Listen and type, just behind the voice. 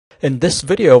In this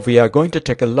video, we are going to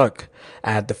take a look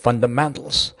at the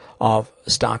fundamentals of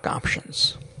stock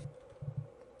options.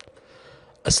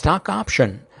 A stock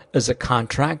option is a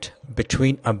contract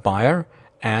between a buyer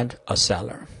and a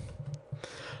seller.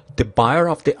 The buyer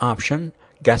of the option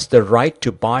gets the right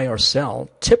to buy or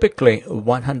sell typically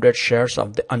 100 shares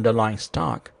of the underlying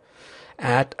stock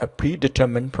at a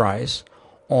predetermined price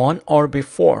on or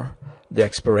before the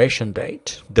expiration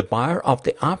date. The buyer of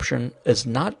the option is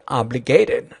not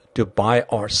obligated to buy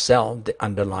or sell the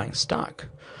underlying stock.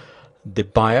 The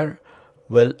buyer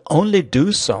will only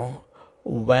do so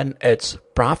when it's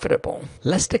profitable.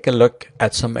 Let's take a look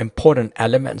at some important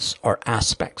elements or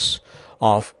aspects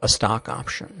of a stock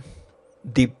option.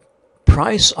 The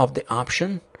price of the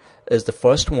option is the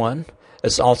first one.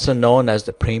 It's also known as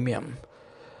the premium.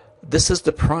 This is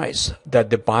the price that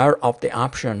the buyer of the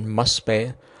option must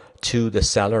pay to the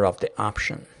seller of the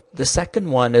option. The second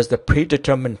one is the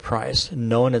predetermined price,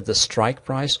 known as the strike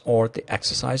price or the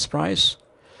exercise price.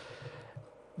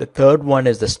 The third one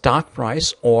is the stock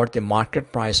price or the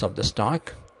market price of the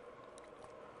stock.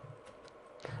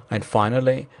 And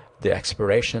finally, the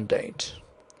expiration date.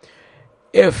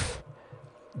 If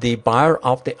the buyer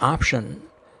of the option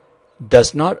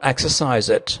does not exercise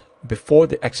it before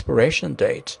the expiration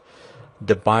date,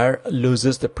 the buyer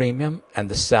loses the premium and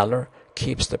the seller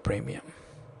keeps the premium.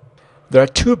 There are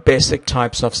two basic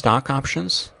types of stock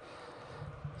options.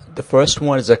 The first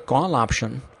one is a call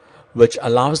option, which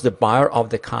allows the buyer of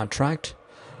the contract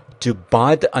to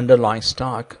buy the underlying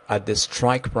stock at the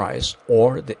strike price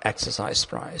or the exercise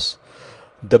price.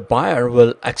 The buyer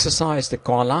will exercise the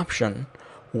call option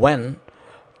when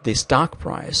the stock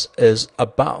price is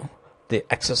above the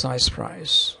exercise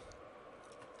price.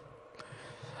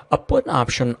 A put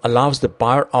option allows the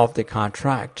buyer of the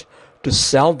contract to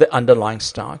sell the underlying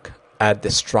stock at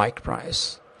the strike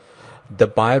price. The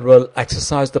buyer will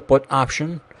exercise the put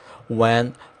option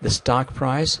when the stock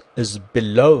price is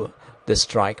below the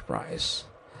strike price.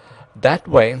 That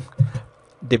way,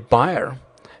 the buyer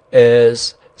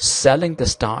is selling the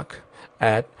stock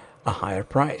at a higher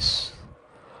price.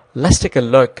 Let's take a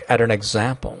look at an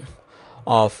example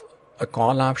of a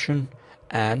call option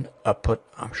and a put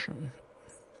option.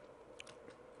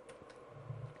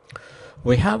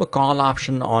 We have a call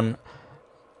option on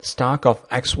stock of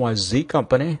XYZ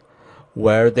company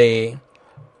where the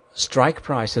strike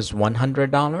price is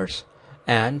 $100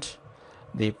 and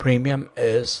the premium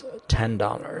is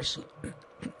 $10.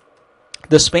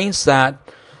 This means that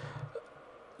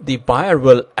the buyer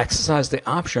will exercise the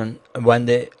option when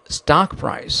the stock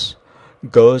price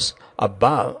goes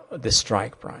above the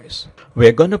strike price.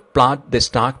 We're going to plot the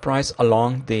stock price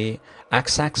along the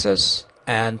x-axis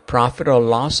and profit or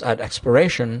loss at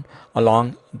expiration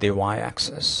along the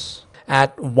y-axis.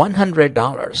 At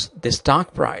 $100, the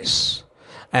stock price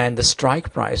and the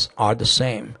strike price are the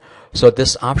same. So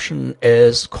this option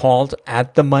is called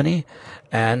at the money,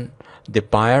 and the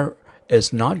buyer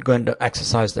is not going to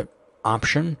exercise the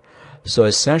option. So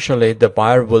essentially, the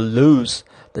buyer will lose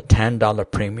the $10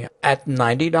 premium. At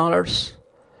 $90,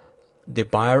 the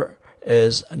buyer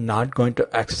is not going to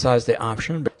exercise the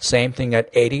option. Same thing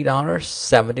at $80,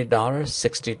 $70,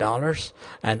 $60,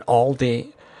 and all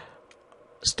the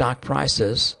stock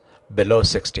prices below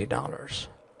 $60.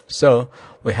 So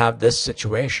we have this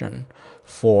situation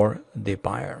for the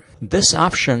buyer. This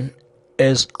option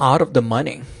is out of the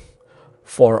money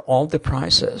for all the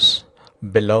prices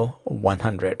below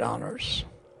 $100.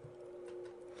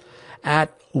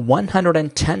 At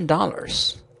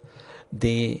 $110,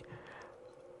 the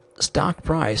stock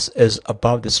price is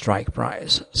above the strike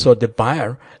price. So the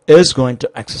buyer is going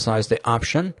to exercise the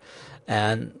option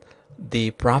and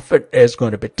the profit is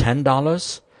going to be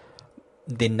 $10.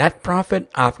 The net profit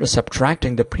after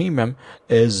subtracting the premium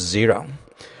is $0.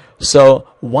 So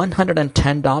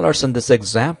 $110 in this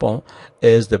example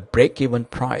is the break-even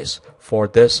price for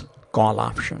this call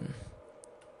option.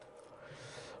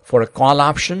 For a call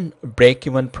option,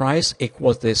 break-even price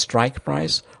equals the strike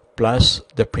price plus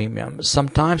the premium.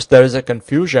 Sometimes there is a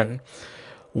confusion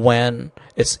when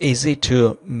it's easy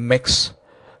to mix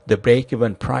the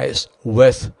break-even price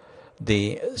with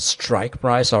the strike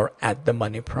price or at the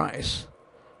money price.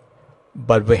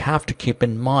 But we have to keep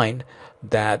in mind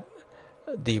that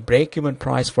the break-even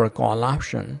price for a call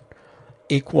option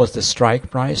equals the strike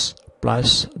price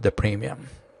plus the premium.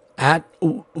 At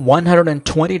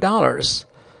 $120,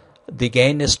 the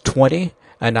gain is $20,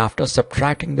 and after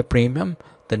subtracting the premium,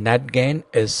 the net gain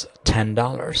is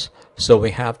 $10. So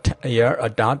we have here a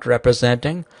dot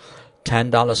representing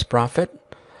 $10 profit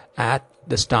at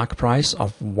the stock price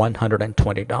of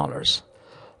 $120.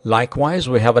 Likewise,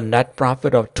 we have a net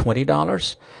profit of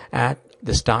 $20 at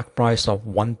the stock price of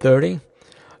 $130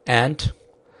 and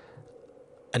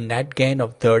a net gain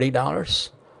of $30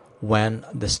 when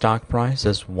the stock price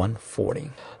is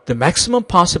 $140. The maximum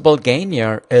possible gain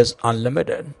here is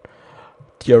unlimited.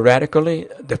 Theoretically,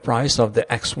 the price of the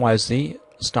XYZ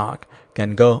stock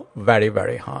can go very,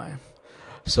 very high.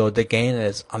 So the gain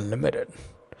is unlimited.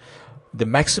 The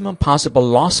maximum possible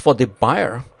loss for the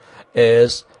buyer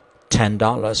is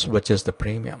 $10, which is the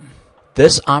premium.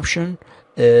 This option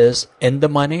is in the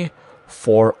money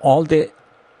for all the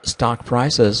stock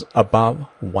prices above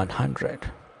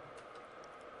 100.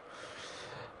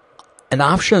 And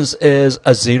options is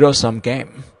a zero-sum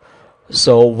game.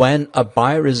 So when a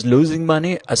buyer is losing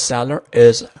money, a seller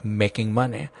is making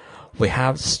money. We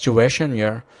have the situation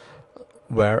here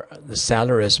where the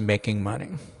seller is making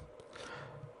money.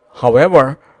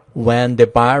 However, when the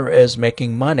buyer is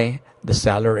making money, the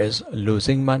seller is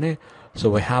losing money. So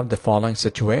we have the following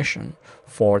situation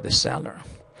for the seller.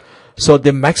 So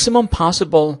the maximum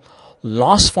possible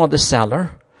loss for the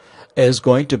seller is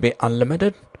going to be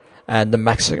unlimited, and the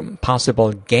maximum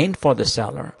possible gain for the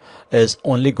seller is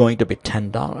only going to be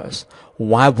 $10.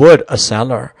 Why would a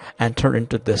seller enter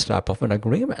into this type of an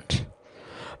agreement?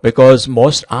 Because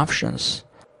most options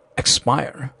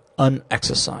expire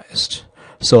unexercised.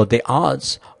 So the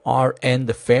odds are in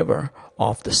the favor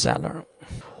of the seller.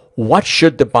 What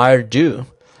should the buyer do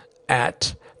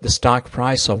at the stock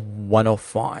price of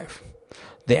 105?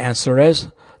 The answer is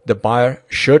the buyer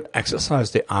should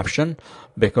exercise the option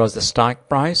because the stock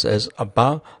price is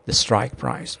above the strike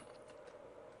price.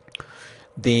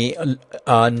 The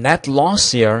net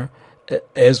loss here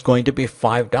is going to be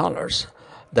 $5.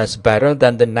 That's better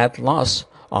than the net loss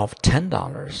of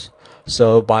 $10.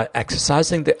 So by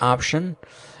exercising the option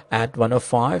at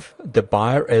 105, the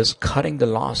buyer is cutting the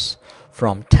loss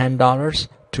from $10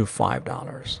 to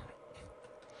 $5.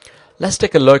 Let's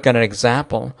take a look at an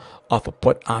example of a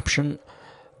put option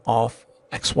of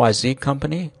XYZ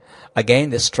company.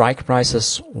 Again, the strike price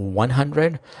is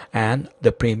 100 and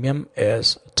the premium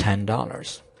is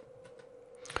 $10.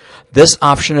 This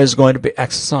option is going to be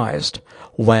exercised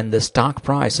when the stock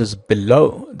price is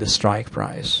below the strike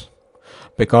price,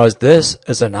 because this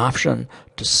is an option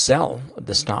to sell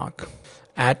the stock.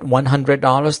 At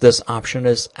 $100, this option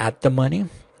is at the money,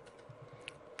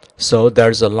 so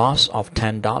there's a loss of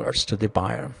 $10 to the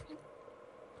buyer.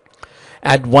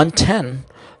 At 110,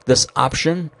 this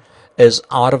option is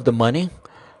out of the money.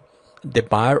 The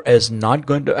buyer is not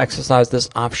going to exercise this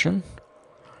option.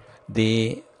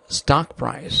 The stock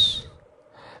price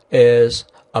is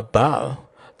above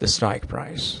the strike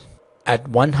price. At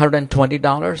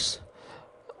 $120,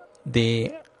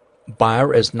 the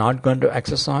buyer is not going to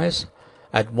exercise.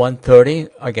 At 130,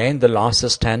 again, the loss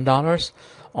is $10.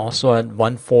 Also at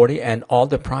 140, and all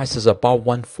the prices above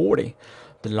 140,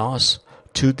 the loss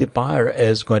to the buyer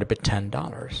is going to be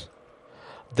 $10.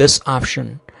 This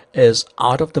option is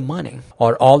out of the money,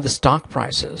 or all the stock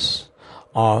prices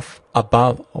of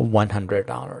above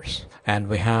 $100. And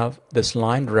we have this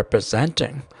line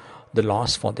representing the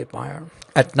loss for the buyer.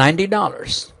 At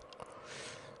 $90,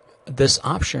 this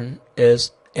option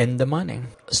is in the money.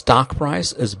 Stock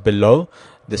price is below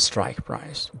the strike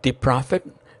price. The profit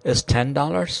is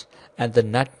 $10, and the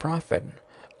net profit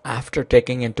after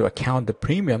taking into account the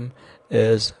premium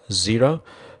is $0.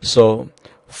 So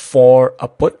for a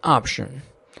put option,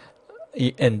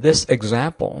 in this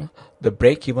example, the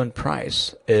break-even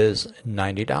price is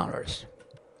 $90.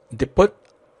 The put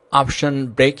option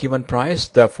break-even price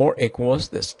therefore equals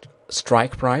the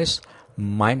strike price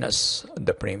minus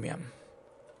the premium.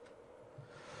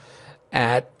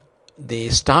 At the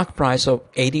stock price of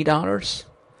 $80,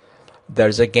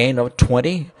 there's a gain of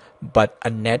 $20, but a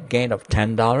net gain of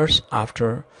 $10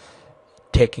 after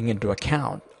taking into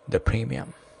account the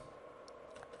premium.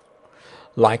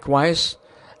 Likewise,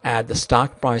 at the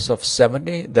stock price of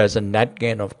 $70, there's a net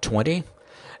gain of $20,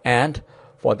 and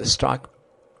for the stock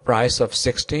price of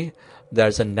 $60,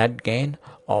 there's a net gain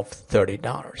of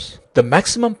 $30. The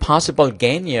maximum possible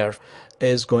gain here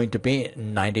is going to be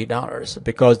 $90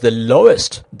 because the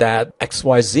lowest that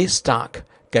XYZ stock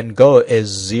can go is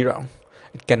 0.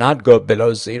 It cannot go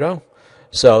below 0.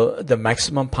 So the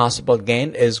maximum possible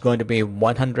gain is going to be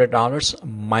 $100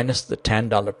 minus the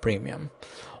 $10 premium,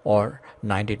 or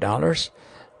 $90.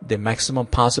 The maximum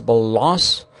possible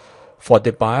loss for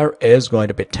the buyer is going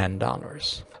to be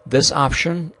 $10. This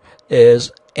option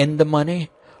is in the money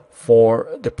for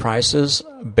the prices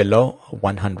below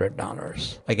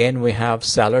 $100. Again, we have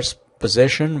seller's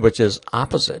position, which is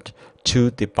opposite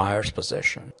to the buyer's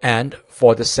position. And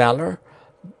for the seller,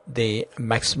 the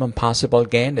maximum possible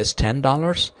gain is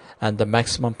 $10, and the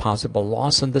maximum possible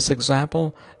loss in this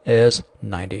example is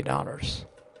 $90.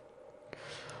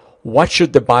 What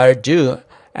should the buyer do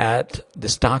at the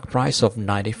stock price of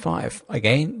 95?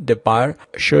 Again, the buyer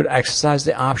should exercise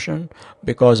the option,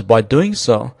 because by doing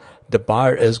so, the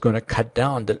buyer is going to cut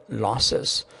down the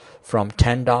losses from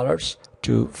 $10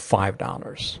 to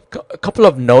 $5. A couple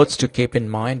of notes to keep in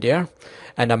mind here.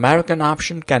 An American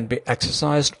option can be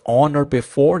exercised on or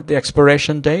before the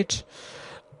expiration date.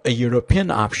 A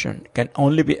European option can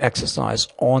only be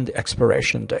exercised on the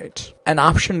expiration date. An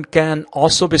option can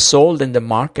also be sold in the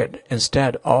market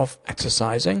instead of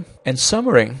exercising. In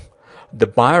summary, the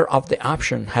buyer of the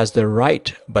option has the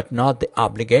right but not the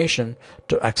obligation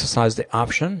to exercise the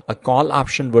option. A call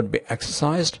option would be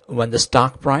exercised when the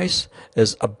stock price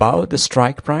is above the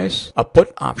strike price. A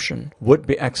put option would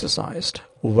be exercised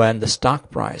when the stock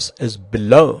price is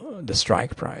below the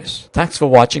strike price. Thanks for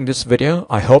watching this video.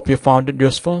 I hope you found it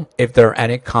useful. If there are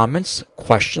any comments,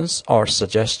 questions, or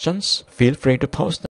suggestions, feel free to post them.